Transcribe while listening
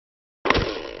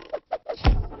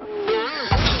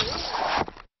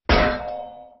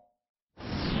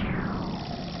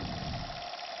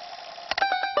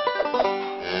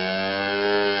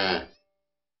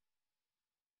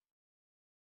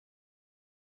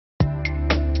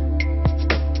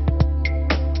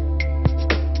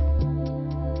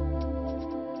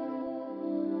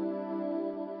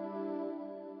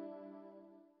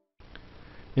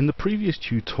In the previous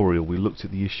tutorial we looked at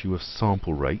the issue of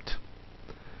sample rate,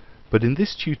 but in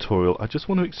this tutorial I just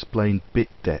want to explain bit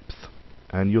depth,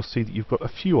 and you'll see that you've got a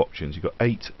few options. You've got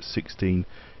 8, 16,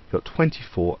 you've got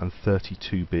 24 and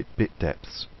 32-bit bit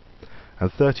depths,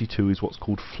 and 32 is what's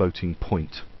called floating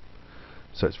point,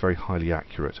 so it's very highly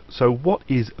accurate. So what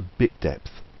is bit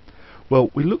depth? Well,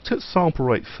 we looked at sample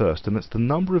rate first, and that's the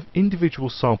number of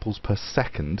individual samples per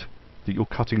second that you're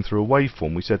cutting through a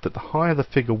waveform. We said that the higher the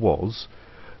figure was,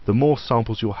 the more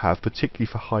samples you'll have, particularly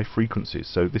for high frequencies.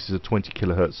 So this is a 20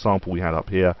 kilohertz sample we had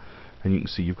up here, and you can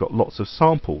see you've got lots of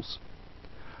samples.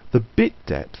 The bit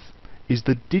depth is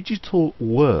the digital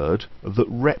word that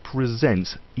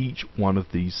represents each one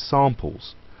of these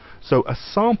samples. So a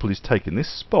sample is taken,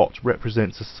 this spot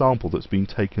represents a sample that's been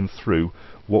taken through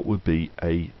what would be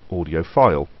a audio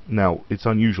file. Now, it's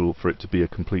unusual for it to be a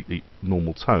completely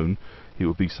normal tone. It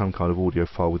would be some kind of audio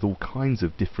file with all kinds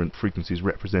of different frequencies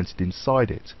represented inside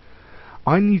it.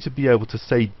 I need to be able to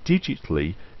say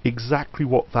digitally exactly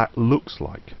what that looks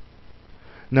like.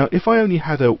 Now, if I only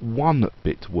had a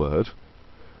 1-bit word,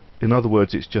 in other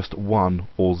words, it's just 1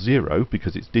 or 0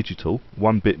 because it's digital.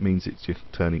 1 bit means it's just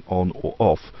turning on or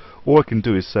off. All I can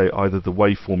do is say either the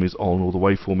waveform is on or the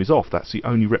waveform is off. That's the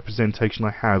only representation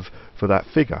I have for that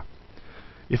figure.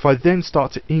 If I then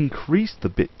start to increase the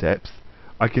bit depth,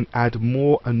 I can add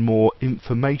more and more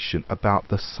information about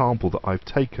the sample that I've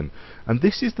taken. And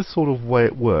this is the sort of way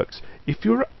it works. If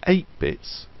you're at 8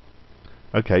 bits,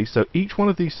 okay, so each one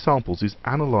of these samples is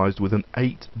analysed with an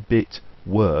 8-bit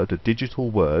word, a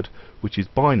digital word, which is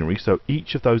binary, so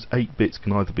each of those 8 bits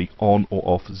can either be on or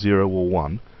off, 0 or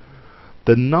 1.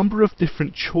 The number of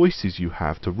different choices you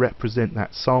have to represent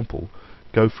that sample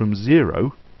go from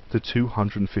 0 to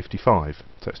 255. So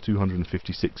that's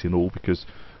 256 in all, because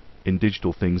in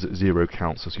digital things 0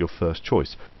 counts as your first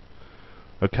choice.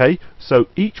 Okay, so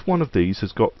each one of these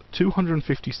has got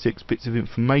 256 bits of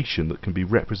information that can be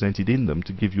represented in them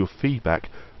to give you a feedback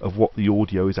of what the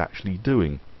audio is actually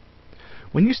doing.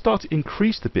 When you start to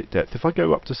increase the bit depth, if I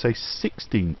go up to say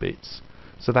 16 bits,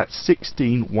 so that's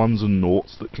 16 ones and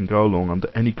noughts that can go along under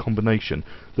any combination,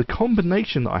 the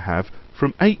combination that I have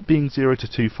from 8 being 0 to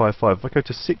 255, if I go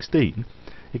to 16,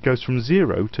 it goes from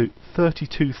 0 to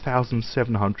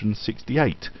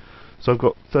 32,768. So I've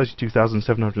got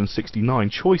 32,769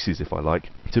 choices, if I like,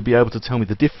 to be able to tell me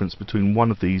the difference between one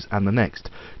of these and the next,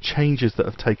 changes that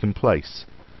have taken place,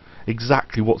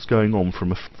 exactly what's going on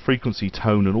from a frequency,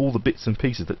 tone and all the bits and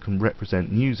pieces that can represent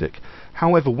music.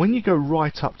 However, when you go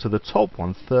right up to the top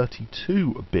one,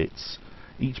 32 bits,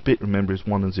 each bit, remember, is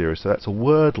 1 and 0, so that's a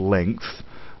word length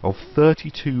of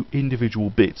 32 individual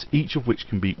bits, each of which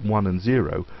can be 1 and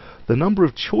 0. The number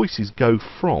of choices go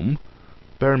from,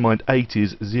 bear in mind 8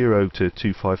 is 0 to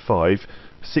 255,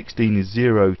 16 is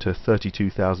 0 to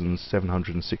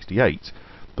 32,768,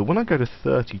 but when I go to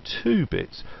 32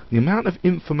 bits, the amount of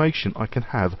information I can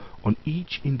have on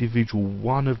each individual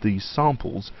one of these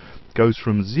samples goes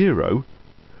from 0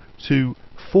 to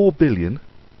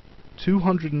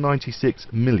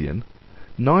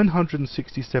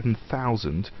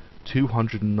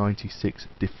 4,296,967,296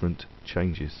 different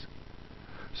changes.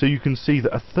 So you can see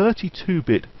that a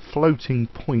 32-bit floating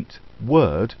point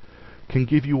word can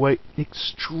give you an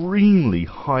extremely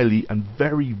highly and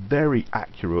very, very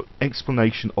accurate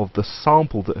explanation of the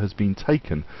sample that has been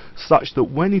taken, such that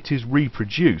when it is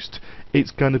reproduced,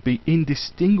 it's going to be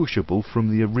indistinguishable from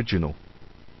the original.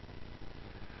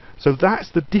 So that's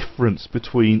the difference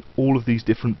between all of these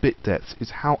different bit depths,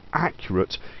 is how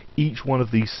accurate each one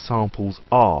of these samples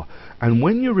are. And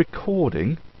when you're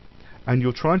recording, and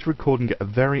you're trying to record and get a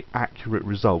very accurate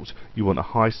result, you want a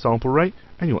high sample rate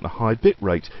and you want a high bit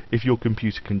rate. If your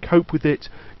computer can cope with it,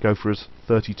 go for a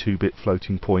 32-bit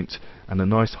floating point and a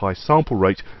nice high sample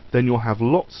rate, then you'll have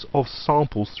lots of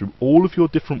samples through all of your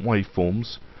different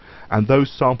waveforms, and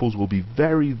those samples will be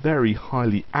very, very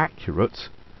highly accurate,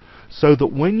 so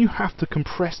that when you have to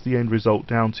compress the end result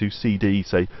down to CD,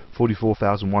 say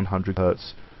 44,100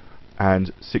 Hz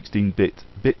and 16-bit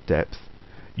bit depth,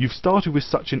 you've started with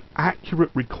such an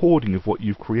accurate recording of what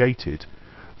you've created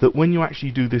that when you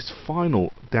actually do this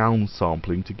final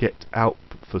downsampling to get out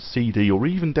for CD or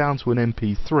even down to an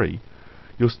MP3,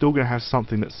 you're still going to have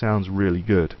something that sounds really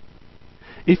good.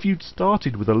 If you'd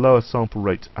started with a lower sample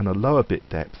rate and a lower bit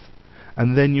depth,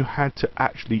 and then you had to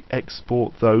actually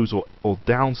export those or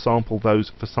downsample those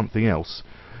for something else,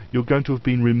 you're going to have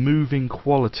been removing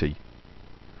quality.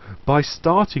 By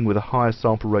starting with a higher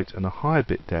sample rate and a higher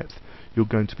bit depth, you're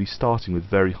going to be starting with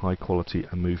very high quality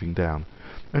and moving down.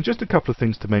 And just a couple of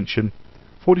things to mention.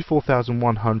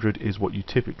 44,100 is what you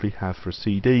typically have for a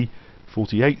CD,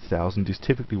 48,000 is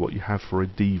typically what you have for a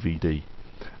DVD.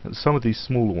 and some of these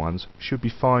smaller ones should be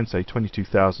fine, say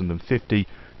 22,050,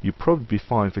 you'd probably be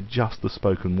fine for just the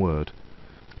spoken word.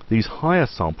 These higher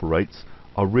sample rates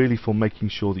are really for making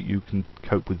sure that you can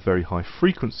cope with very high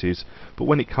frequencies, but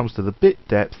when it comes to the bit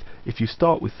depth, if you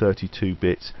start with 32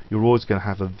 bits, you're always going to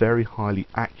have a very highly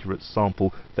accurate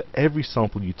sample for every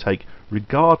sample you take,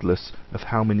 regardless of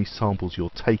how many samples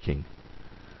you're taking.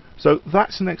 So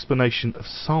that's an explanation of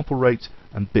sample rate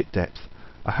and bit depth.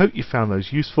 I hope you found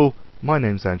those useful. My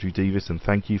name's Andrew Devis, and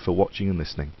thank you for watching and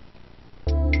listening.